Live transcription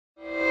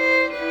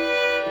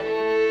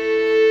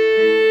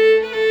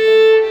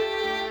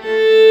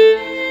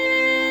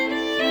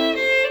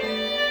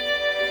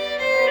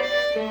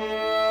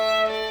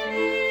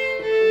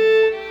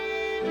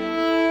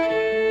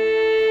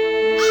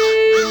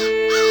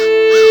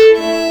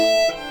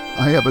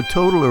have a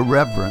total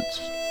irreverence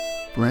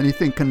for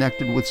anything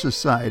connected with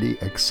society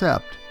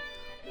except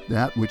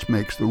that which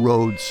makes the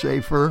roads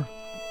safer,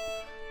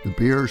 the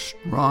beer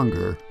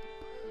stronger,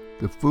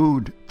 the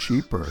food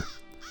cheaper,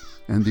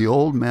 and the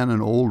old men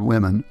and old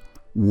women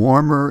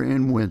warmer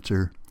in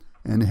winter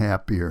and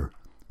happier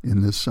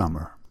in the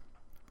summer.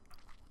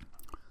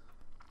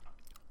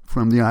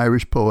 From the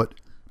Irish poet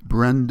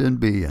Brendan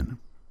Behan.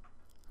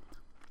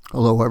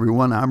 Hello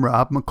everyone, I'm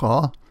Rob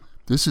McCall.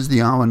 This is the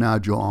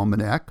Awanadjo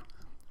Almanac,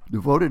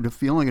 devoted to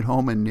feeling at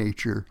home in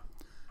nature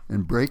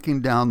and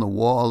breaking down the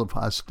wall of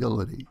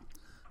hostility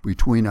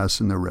between us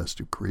and the rest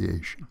of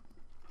creation.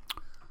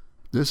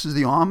 This is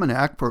the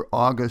Almanac for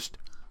August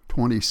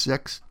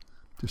 26th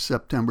to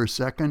September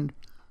 2nd,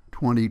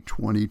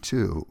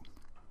 2022.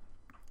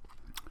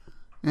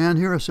 And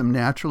here are some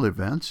natural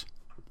events.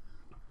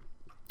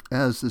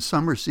 As the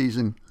summer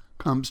season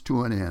comes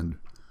to an end,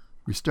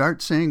 we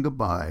start saying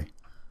goodbye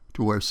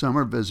to our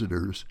summer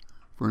visitors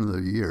for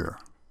another year.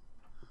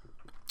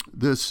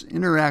 This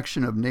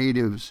interaction of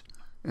natives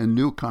and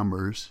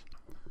newcomers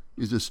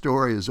is a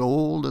story as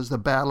old as the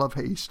Battle of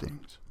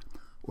Hastings,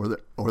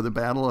 or the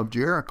Battle of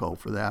Jericho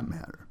for that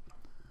matter.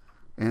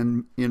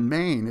 And in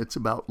Maine, it's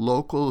about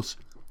locals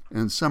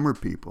and summer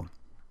people.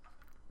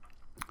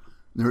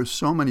 There are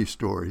so many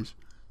stories,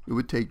 it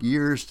would take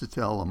years to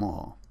tell them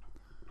all.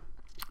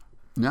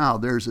 Now,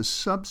 there's a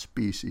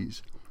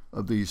subspecies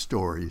of these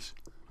stories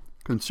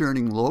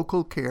concerning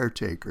local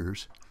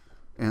caretakers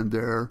and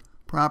their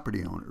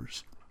property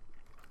owners.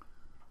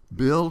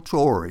 Bill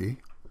Torrey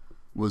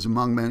was,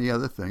 among many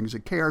other things, a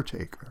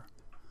caretaker.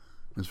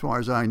 As far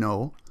as I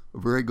know, a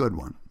very good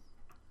one.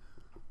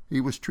 He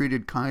was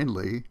treated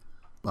kindly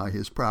by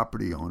his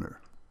property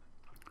owner.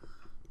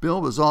 Bill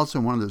was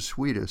also one of the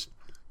sweetest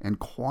and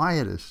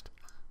quietest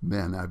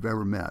men I've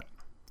ever met.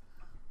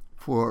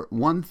 For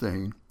one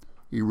thing,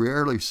 he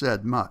rarely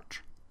said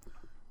much,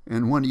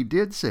 and when he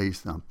did say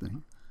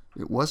something,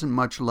 it wasn't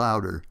much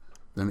louder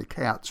than a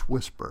cat's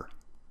whisper.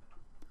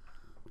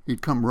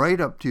 He'd come right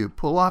up to you,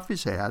 pull off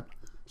his hat,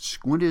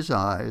 squint his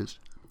eyes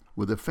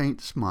with a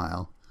faint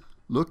smile,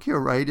 look you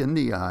right in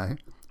the eye,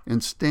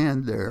 and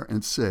stand there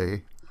and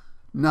say,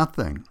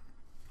 "Nothing."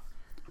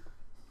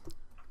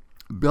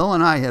 Bill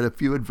and I had a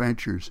few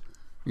adventures,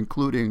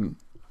 including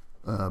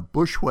a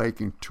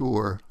bushwhacking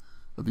tour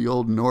of the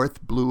old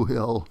North Blue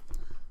Hill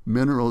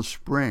Mineral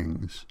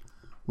Springs,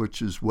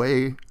 which is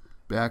way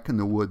back in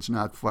the woods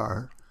not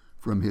far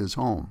from his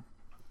home.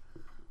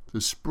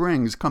 The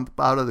springs come up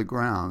out of the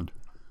ground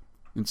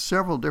in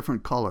several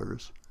different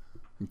colors,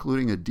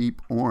 including a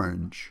deep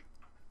orange,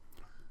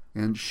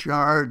 and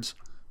shards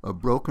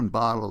of broken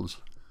bottles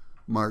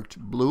marked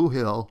Blue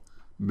Hill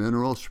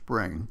Mineral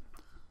Spring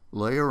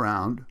lay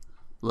around,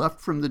 left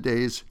from the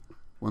days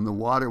when the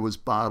water was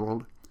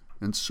bottled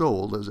and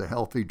sold as a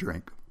healthy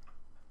drink.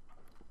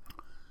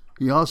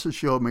 He also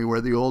showed me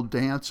where the old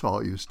dance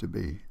hall used to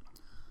be,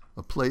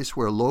 a place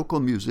where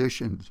local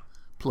musicians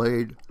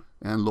played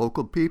and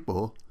local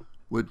people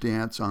would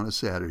dance on a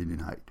Saturday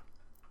night.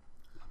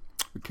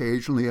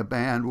 Occasionally a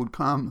band would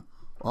come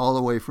all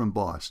the way from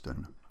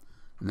Boston,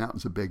 and that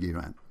was a big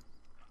event.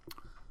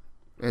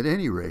 At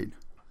any rate,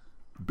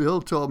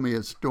 Bill told me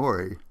a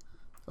story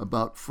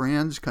about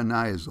Franz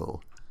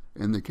Kneisel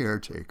and the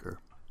caretaker.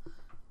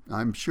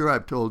 I'm sure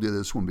I've told you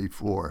this one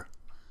before.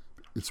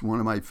 It's one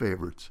of my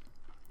favorites.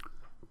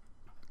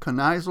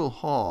 Kneisel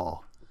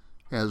Hall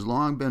has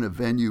long been a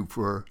venue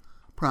for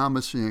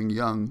promising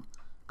young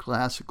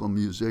classical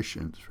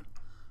musicians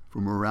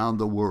from around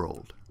the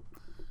world,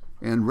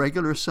 and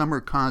regular summer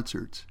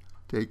concerts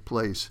take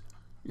place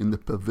in the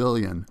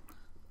pavilion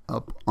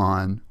up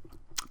on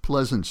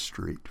Pleasant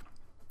Street.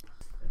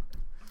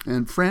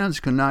 And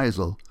Franz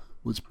Kneisel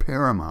was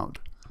paramount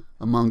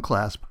among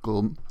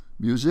classical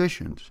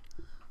musicians,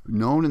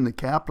 known in the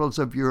capitals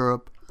of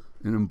Europe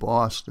and in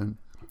Boston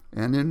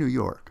and in New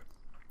York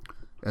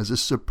as a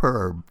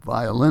superb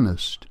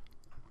violinist.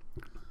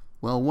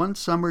 Well, one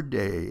summer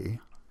day,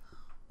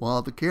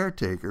 while the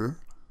caretaker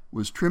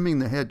was trimming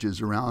the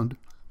hedges around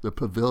the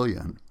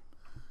pavilion,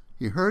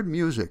 he heard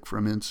music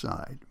from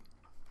inside.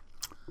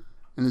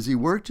 And as he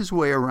worked his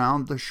way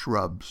around the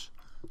shrubs,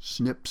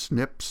 snip,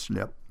 snip,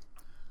 snip,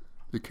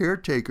 the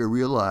caretaker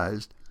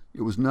realized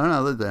it was none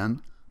other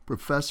than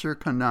Professor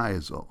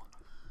Kneisel,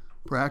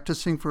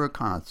 practicing for a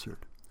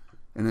concert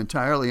and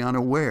entirely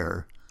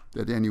unaware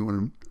that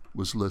anyone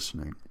was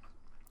listening.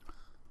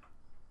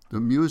 The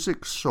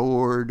music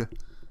soared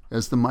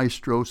as the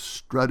maestro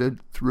strutted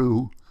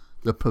through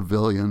the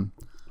pavilion,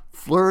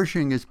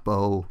 flourishing his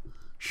bow,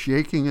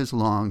 shaking his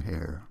long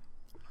hair.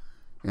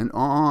 And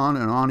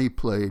on he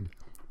played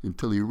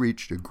until he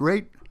reached a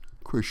great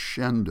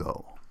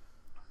crescendo.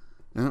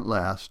 And at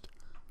last,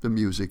 the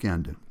music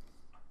ended.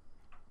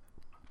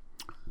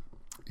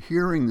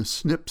 Hearing the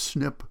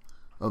snip-snip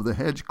of the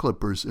hedge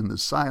clippers in the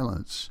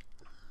silence,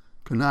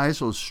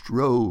 Kneisel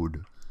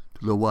strode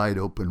to the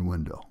wide-open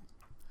window.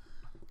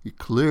 He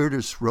cleared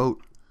his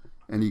throat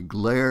and he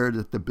glared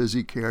at the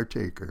busy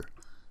caretaker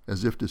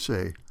as if to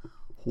say,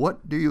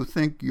 "What do you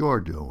think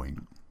you're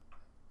doing?"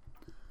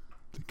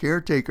 The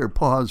caretaker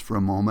paused for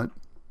a moment,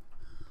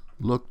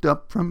 looked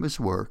up from his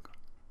work,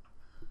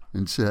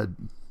 and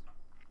said,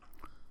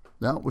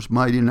 "That was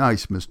mighty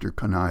nice, Mr.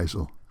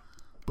 Kneisel,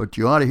 but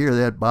you ought to hear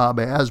that Bob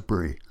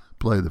Asbury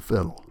play the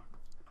fiddle."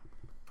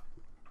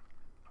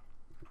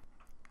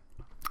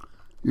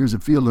 Here's a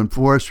field and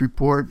forest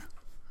report.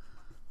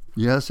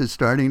 Yes, it's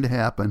starting to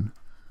happen.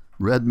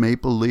 Red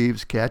maple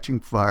leaves catching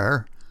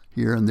fire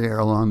here and there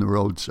along the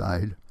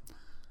roadside.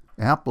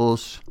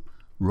 Apples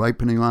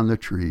ripening on the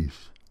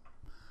trees.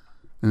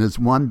 And as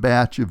one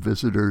batch of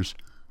visitors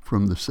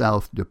from the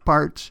south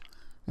departs,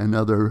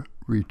 another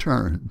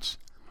returns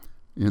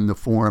in the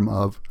form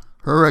of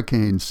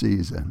hurricane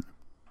season.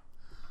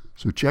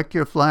 So check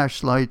your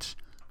flashlights,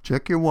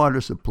 check your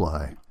water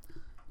supply,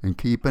 and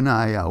keep an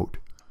eye out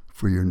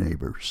for your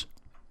neighbors.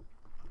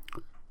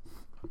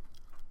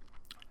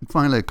 And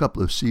finally, a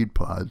couple of seed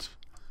pods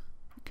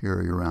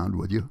carry around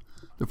with you.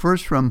 The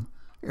first from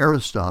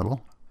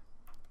Aristotle.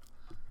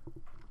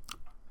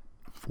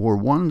 For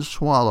one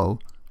swallow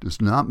does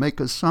not make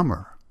a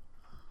summer,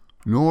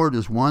 nor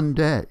does one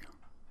day.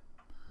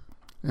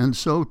 And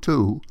so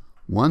too,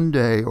 one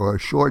day or a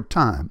short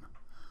time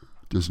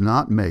does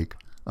not make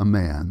a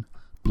man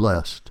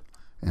blessed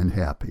and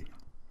happy.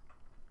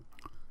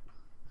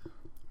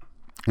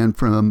 And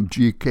from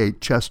G.K.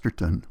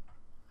 Chesterton,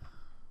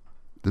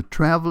 the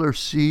traveler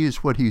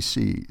sees what he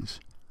sees.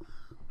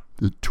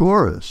 The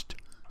tourist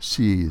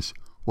sees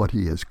what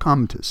he has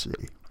come to see.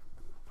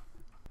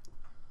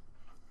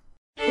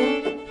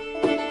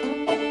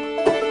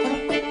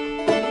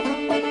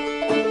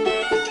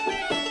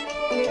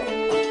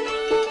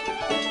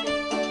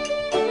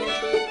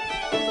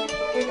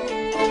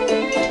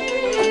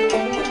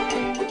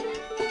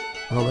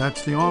 Well,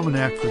 that's the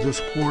almanac for this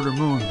quarter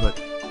moon,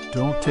 but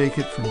don't take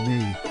it from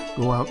me.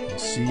 Go out and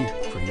see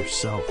for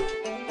yourself.